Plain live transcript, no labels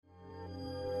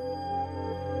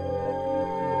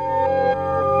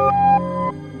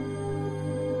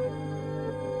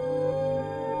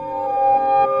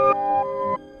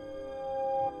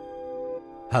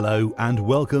Hello and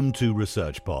welcome to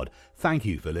ResearchPod. Thank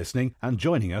you for listening and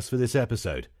joining us for this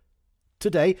episode.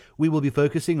 Today we will be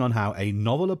focusing on how a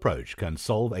novel approach can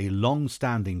solve a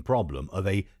long-standing problem of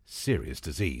a serious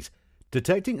disease,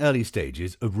 detecting early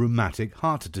stages of rheumatic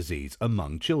heart disease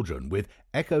among children with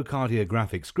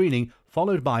echocardiographic screening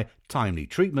followed by timely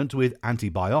treatment with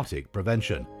antibiotic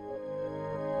prevention.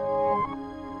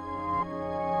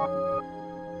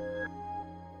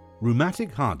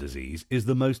 Rheumatic heart disease is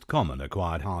the most common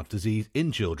acquired heart disease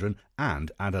in children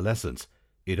and adolescents.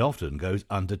 It often goes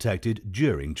undetected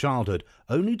during childhood,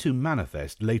 only to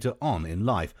manifest later on in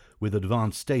life with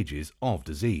advanced stages of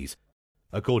disease.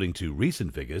 According to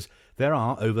recent figures, there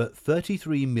are over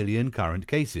 33 million current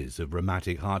cases of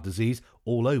rheumatic heart disease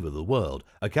all over the world,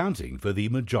 accounting for the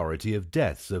majority of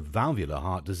deaths of valvular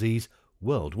heart disease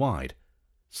worldwide.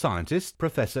 Scientist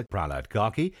Professor Prahlad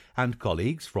Karki and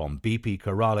colleagues from BP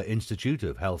Kerala Institute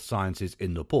of Health Sciences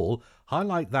in Nepal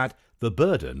highlight that the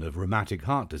burden of rheumatic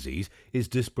heart disease is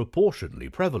disproportionately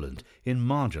prevalent in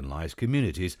marginalized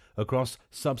communities across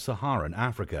sub-Saharan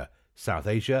Africa, South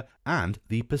Asia and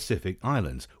the Pacific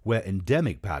Islands, where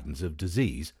endemic patterns of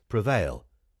disease prevail.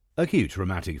 Acute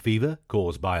rheumatic fever,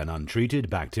 caused by an untreated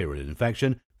bacterial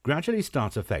infection, gradually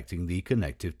starts affecting the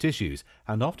connective tissues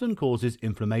and often causes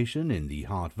inflammation in the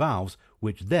heart valves,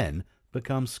 which then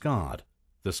become scarred.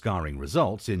 The scarring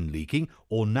results in leaking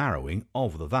or narrowing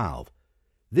of the valve.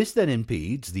 This then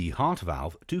impedes the heart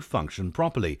valve to function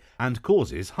properly and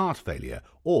causes heart failure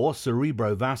or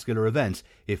cerebrovascular events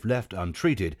if left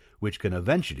untreated, which can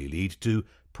eventually lead to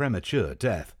premature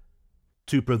death.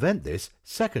 To prevent this,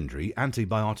 secondary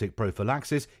antibiotic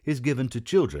prophylaxis is given to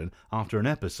children after an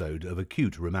episode of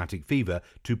acute rheumatic fever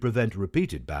to prevent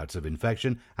repeated bouts of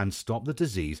infection and stop the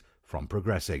disease from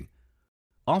progressing.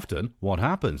 Often, what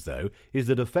happens though is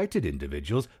that affected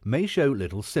individuals may show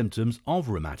little symptoms of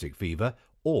rheumatic fever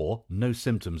or no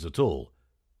symptoms at all.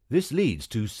 This leads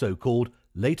to so-called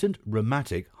latent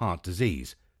rheumatic heart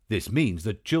disease. This means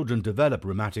that children develop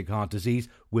rheumatic heart disease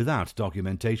without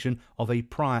documentation of a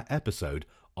prior episode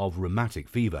of rheumatic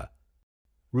fever.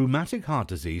 Rheumatic heart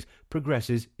disease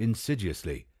progresses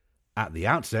insidiously. At the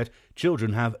outset,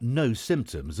 children have no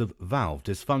symptoms of valve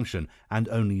dysfunction and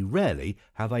only rarely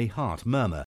have a heart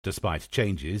murmur, despite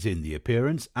changes in the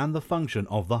appearance and the function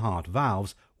of the heart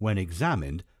valves when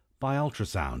examined by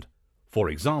ultrasound. For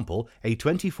example, a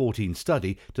 2014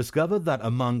 study discovered that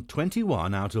among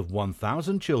 21 out of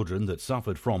 1,000 children that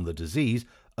suffered from the disease,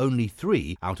 only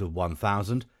 3 out of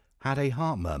 1,000 had a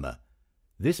heart murmur.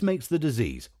 This makes the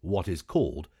disease what is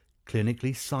called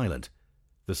clinically silent.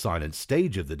 The silent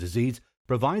stage of the disease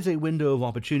provides a window of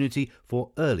opportunity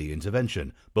for early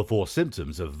intervention before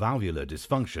symptoms of valvular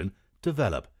dysfunction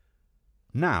develop.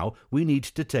 Now we need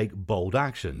to take bold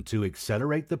action to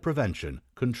accelerate the prevention,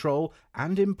 control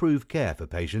and improve care for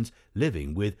patients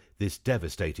living with this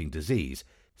devastating disease,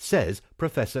 says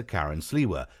Professor Karen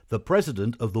Sliwa, the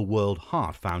president of the World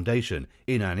Heart Foundation,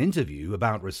 in an interview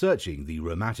about researching the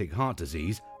rheumatic heart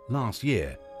disease last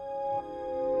year.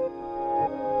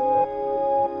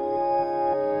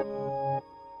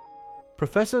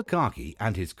 Professor Karki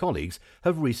and his colleagues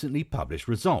have recently published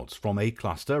results from a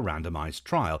cluster randomized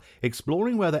trial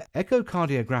exploring whether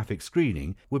echocardiographic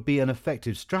screening would be an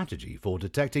effective strategy for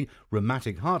detecting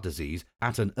rheumatic heart disease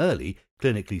at an early,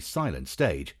 clinically silent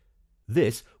stage.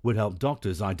 This would help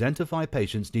doctors identify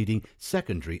patients needing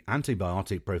secondary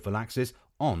antibiotic prophylaxis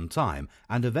on time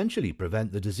and eventually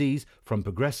prevent the disease from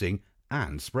progressing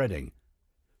and spreading.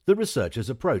 The researchers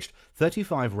approached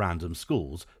 35 random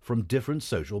schools from different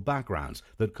social backgrounds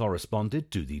that corresponded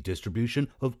to the distribution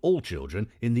of all children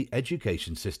in the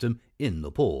education system in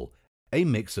Nepal, a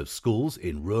mix of schools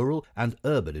in rural and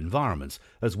urban environments,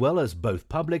 as well as both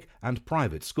public and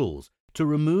private schools, to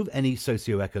remove any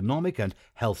socioeconomic and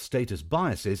health status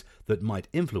biases that might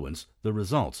influence the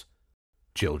results.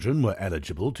 Children were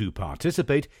eligible to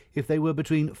participate if they were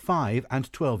between 5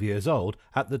 and 12 years old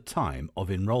at the time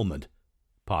of enrollment.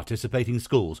 Participating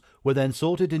schools were then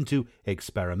sorted into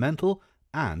experimental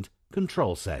and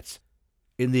control sets.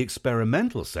 In the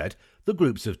experimental set, the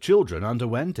groups of children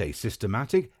underwent a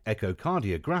systematic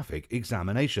echocardiographic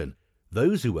examination.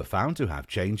 Those who were found to have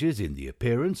changes in the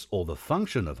appearance or the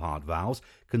function of heart valves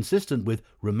consistent with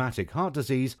rheumatic heart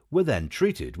disease were then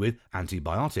treated with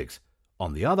antibiotics.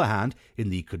 On the other hand, in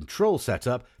the control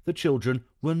setup, the children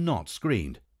were not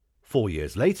screened. 4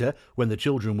 years later, when the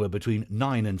children were between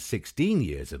 9 and 16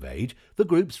 years of age, the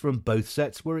groups from both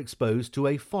sets were exposed to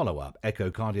a follow-up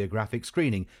echocardiographic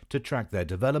screening to track their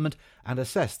development and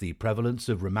assess the prevalence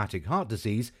of rheumatic heart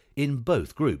disease in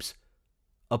both groups.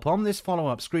 Upon this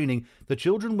follow-up screening, the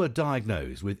children were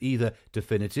diagnosed with either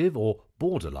definitive or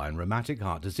borderline rheumatic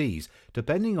heart disease,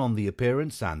 depending on the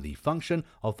appearance and the function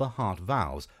of the heart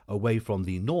valves away from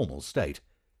the normal state.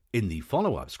 In the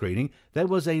follow-up screening, there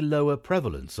was a lower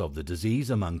prevalence of the disease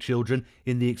among children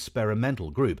in the experimental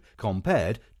group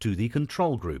compared to the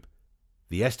control group.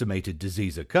 The estimated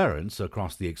disease occurrence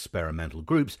across the experimental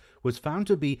groups was found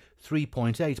to be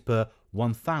 3.8 per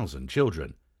 1,000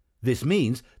 children. This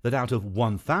means that out of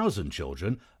 1,000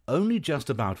 children, only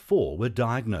just about 4 were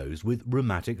diagnosed with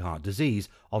rheumatic heart disease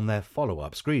on their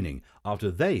follow-up screening after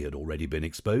they had already been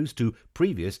exposed to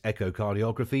previous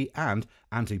echocardiography and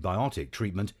antibiotic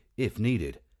treatment if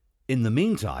needed. In the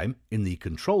meantime, in the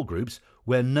control groups,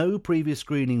 where no previous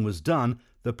screening was done,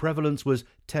 the prevalence was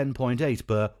 10.8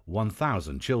 per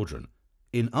 1,000 children.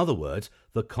 In other words,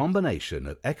 the combination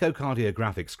of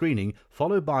echocardiographic screening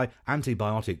followed by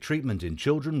antibiotic treatment in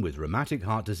children with rheumatic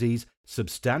heart disease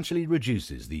substantially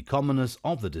reduces the commonness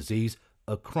of the disease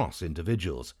across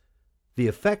individuals. The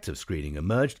effect of screening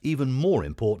emerged even more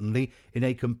importantly in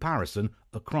a comparison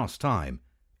across time.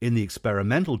 In the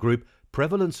experimental group,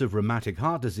 prevalence of rheumatic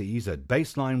heart disease at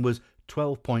baseline was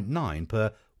 12.9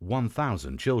 per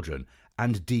 1,000 children,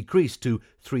 and decreased to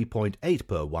 3.8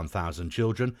 per 1,000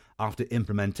 children after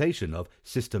implementation of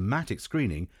systematic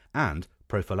screening and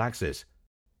prophylaxis.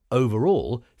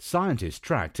 Overall, scientists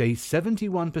tracked a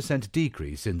 71%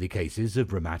 decrease in the cases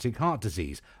of rheumatic heart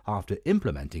disease after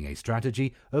implementing a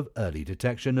strategy of early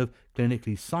detection of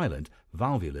clinically silent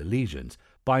valvular lesions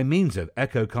by means of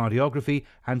echocardiography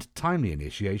and timely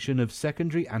initiation of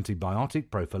secondary antibiotic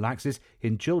prophylaxis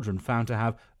in children found to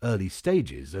have early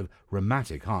stages of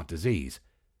rheumatic heart disease.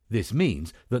 This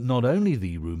means that not only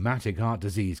the rheumatic heart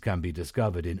disease can be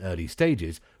discovered in early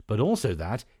stages, but also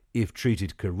that, if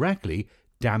treated correctly,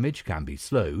 damage can be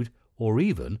slowed or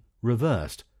even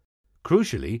reversed.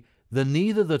 Crucially,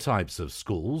 neither the types of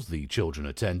schools the children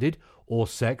attended or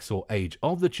sex or age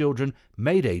of the children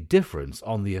made a difference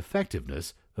on the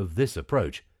effectiveness of this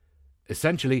approach.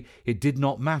 Essentially, it did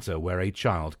not matter where a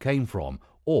child came from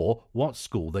or what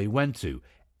school they went to.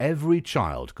 Every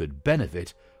child could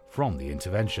benefit from the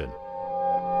intervention.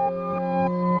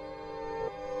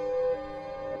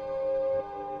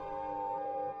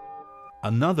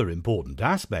 Another important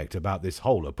aspect about this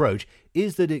whole approach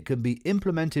is that it can be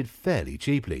implemented fairly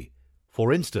cheaply.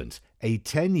 For instance, a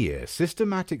 10-year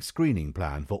systematic screening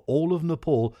plan for all of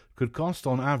Nepal could cost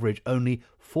on average only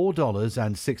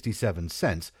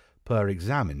 $4.67 per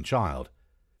examined child.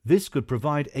 This could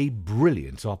provide a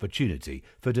brilliant opportunity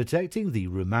for detecting the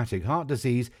rheumatic heart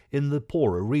disease in the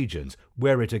poorer regions,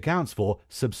 where it accounts for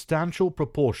substantial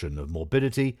proportion of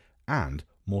morbidity and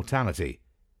mortality.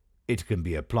 It can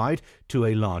be applied to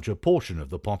a larger portion of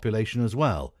the population as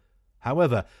well.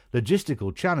 However,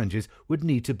 logistical challenges would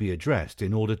need to be addressed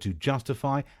in order to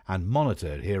justify and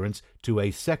monitor adherence to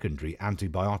a secondary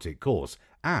antibiotic course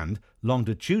and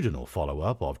longitudinal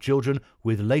follow-up of children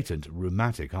with latent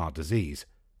rheumatic heart disease.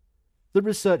 The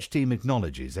research team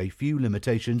acknowledges a few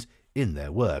limitations in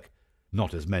their work.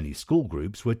 Not as many school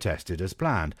groups were tested as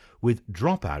planned, with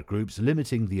dropout groups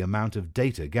limiting the amount of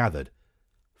data gathered.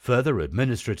 Further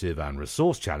administrative and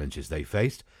resource challenges they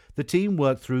faced, the team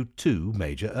worked through 2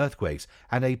 major earthquakes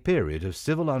and a period of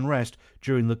civil unrest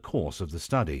during the course of the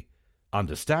study.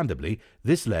 Understandably,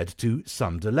 this led to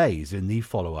some delays in the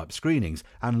follow-up screenings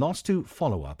and loss to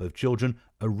follow-up of children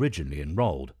originally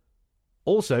enrolled.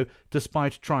 Also,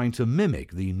 despite trying to mimic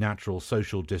the natural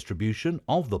social distribution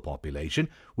of the population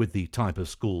with the type of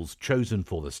schools chosen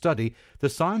for the study, the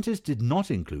scientists did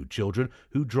not include children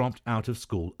who dropped out of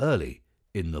school early.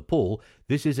 In Nepal,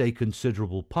 this is a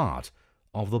considerable part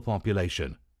of the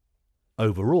population.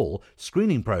 Overall,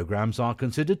 screening programs are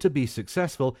considered to be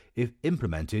successful if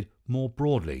implemented more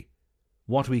broadly.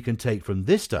 What we can take from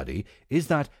this study is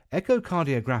that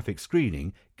echocardiographic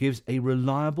screening gives a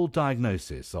reliable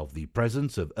diagnosis of the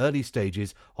presence of early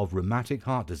stages of rheumatic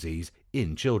heart disease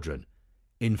in children.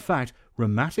 In fact,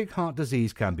 rheumatic heart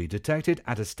disease can be detected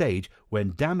at a stage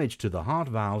when damage to the heart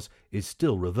valves is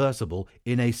still reversible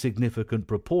in a significant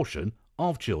proportion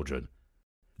of children.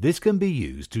 This can be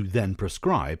used to then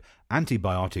prescribe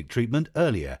antibiotic treatment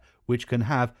earlier, which can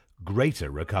have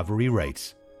greater recovery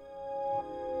rates.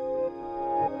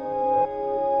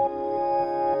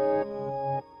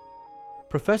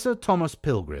 Professor Thomas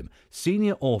Pilgrim,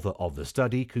 senior author of the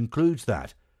study, concludes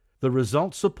that the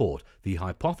results support the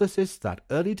hypothesis that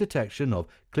early detection of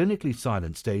clinically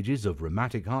silent stages of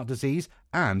rheumatic heart disease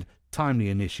and timely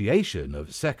initiation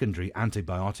of secondary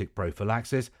antibiotic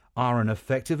prophylaxis are an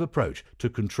effective approach to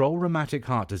control rheumatic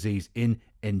heart disease in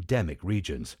endemic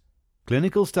regions.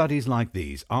 Clinical studies like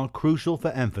these are crucial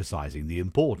for emphasizing the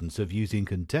importance of using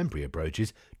contemporary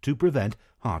approaches to prevent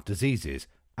heart diseases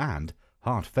and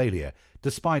heart failure,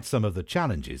 despite some of the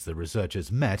challenges the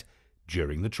researchers met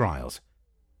during the trials.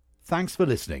 Thanks for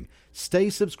listening. Stay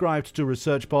subscribed to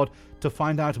ResearchPod to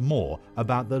find out more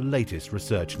about the latest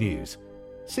research news.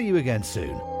 See you again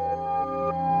soon.